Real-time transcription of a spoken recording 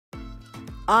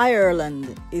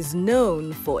Ireland is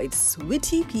known for its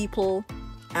witty people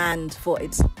and for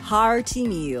its hearty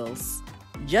meals,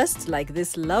 just like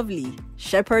this lovely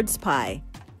shepherd's pie.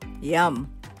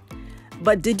 Yum!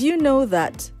 But did you know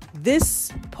that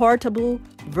this portable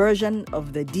version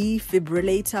of the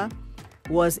defibrillator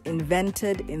was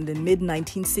invented in the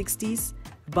mid-1960s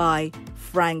by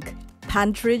Frank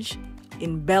Pantridge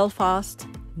in Belfast,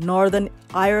 Northern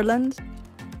Ireland,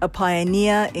 a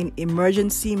pioneer in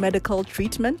emergency medical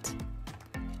treatment?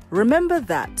 Remember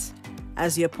that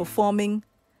as you're performing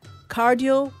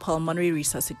cardiopulmonary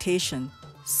resuscitation,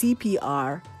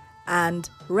 CPR, and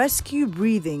rescue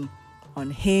breathing on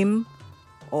him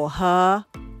or her,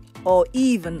 or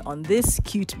even on this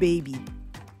cute baby,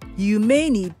 you may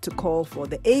need to call for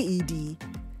the AED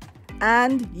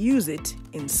and use it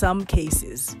in some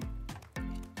cases.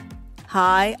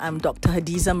 Hi, I'm Dr.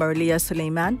 Hadiza Marilia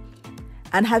Suleiman,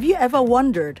 and have you ever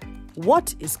wondered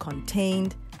what is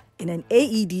contained in an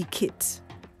AED kit?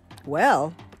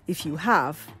 Well, if you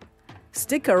have,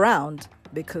 stick around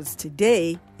because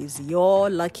today is your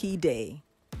lucky day.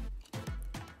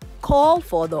 Call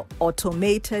for the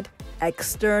automated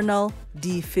external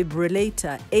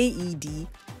defibrillator AED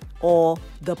or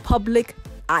the public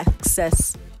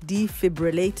access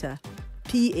defibrillator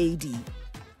PAD.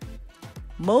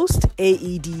 Most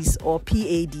AEDs or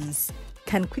PADs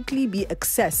can quickly be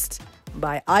accessed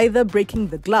by either breaking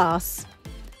the glass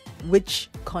which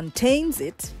contains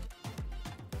it.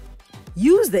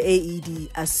 Use the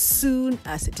AED as soon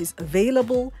as it is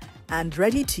available and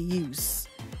ready to use,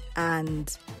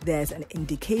 and there's an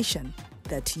indication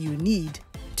that you need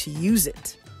to use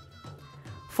it.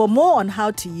 For more on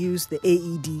how to use the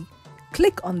AED,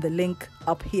 click on the link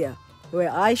up here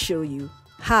where I show you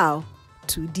how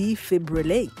to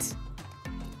defibrillate.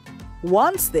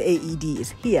 Once the AED is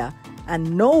here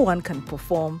and no one can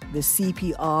perform the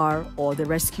CPR or the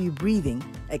rescue breathing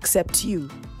except you,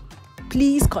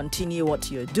 please continue what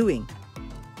you're doing.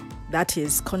 That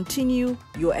is, continue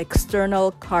your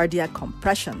external cardiac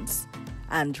compressions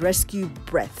and rescue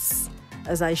breaths,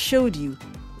 as I showed you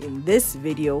in this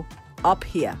video up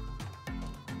here.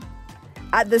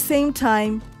 At the same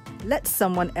time, let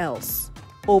someone else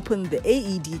open the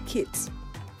AED kit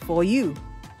for you.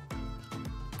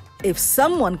 If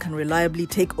someone can reliably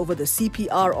take over the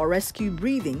CPR or rescue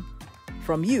breathing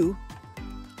from you,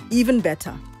 even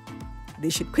better.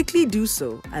 They should quickly do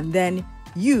so, and then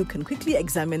you can quickly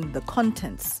examine the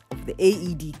contents of the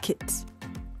AED kit.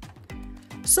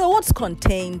 So what's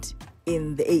contained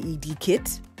in the AED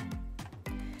kit?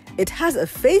 It has a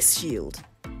face shield.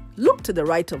 Look to the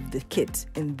right of the kit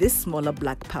in this smaller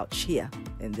black pouch here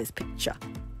in this picture.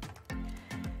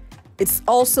 It's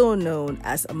also known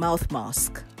as a mouth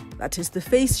mask. That is, the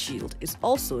face shield is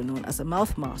also known as a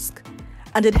mouth mask,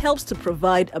 and it helps to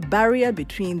provide a barrier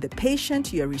between the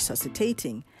patient you are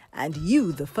resuscitating and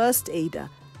you, the first aider,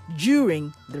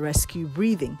 during the rescue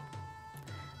breathing.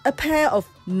 A pair of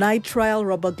nitrile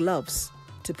rubber gloves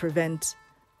to prevent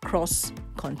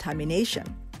cross-contamination.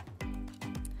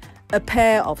 A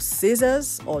pair of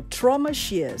scissors or trauma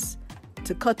shears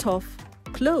to cut off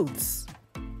clothes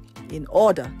in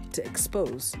order to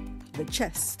expose the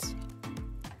chest.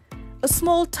 A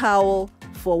small towel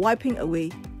for wiping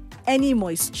away any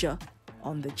moisture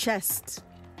on the chest.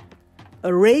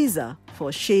 A razor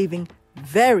for shaving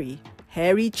very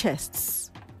hairy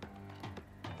chests.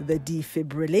 The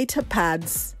defibrillator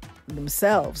pads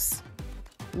themselves,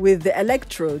 with the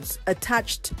electrodes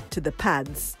attached to the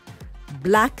pads,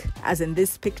 black as in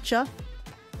this picture,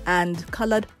 and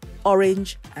colored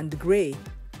orange and gray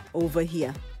over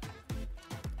here.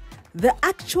 The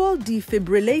actual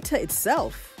defibrillator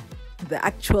itself, the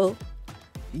actual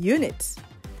unit.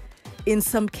 In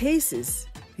some cases,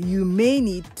 you may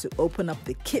need to open up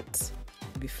the kit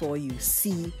before you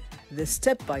see the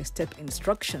step-by-step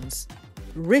instructions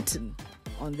written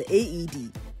on the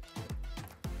AED.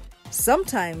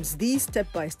 Sometimes these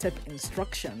step-by-step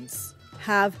instructions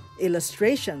have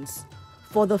illustrations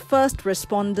for the first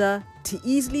responder to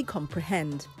easily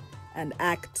comprehend and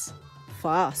act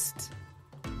fast.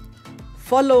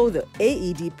 Follow the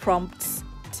AED prompts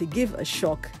to give a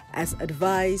shock as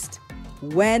advised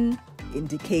when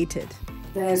indicated.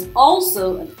 There's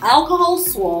also an alcohol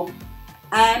swab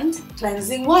and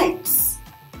cleansing wipes,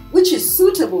 which is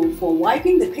suitable for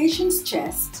wiping the patient's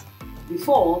chest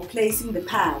before placing the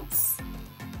pads.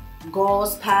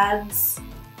 Gauze pads,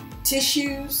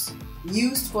 tissues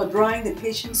used for drying the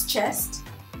patient's chest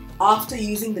after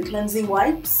using the cleansing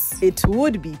wipes. It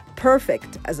would be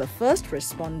perfect as a first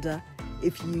responder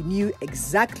if you knew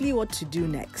exactly what to do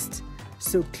next.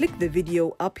 So click the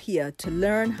video up here to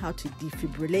learn how to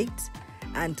defibrillate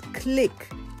and click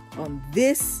on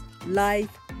this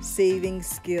life-saving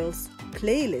skills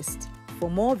playlist for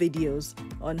more videos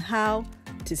on how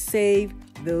to save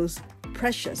those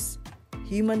precious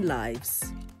human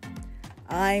lives.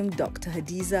 I'm Dr.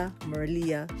 Hadiza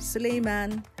Muraliya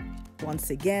Suleiman. Once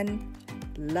again,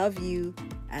 love you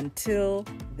until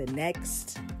the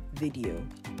next video.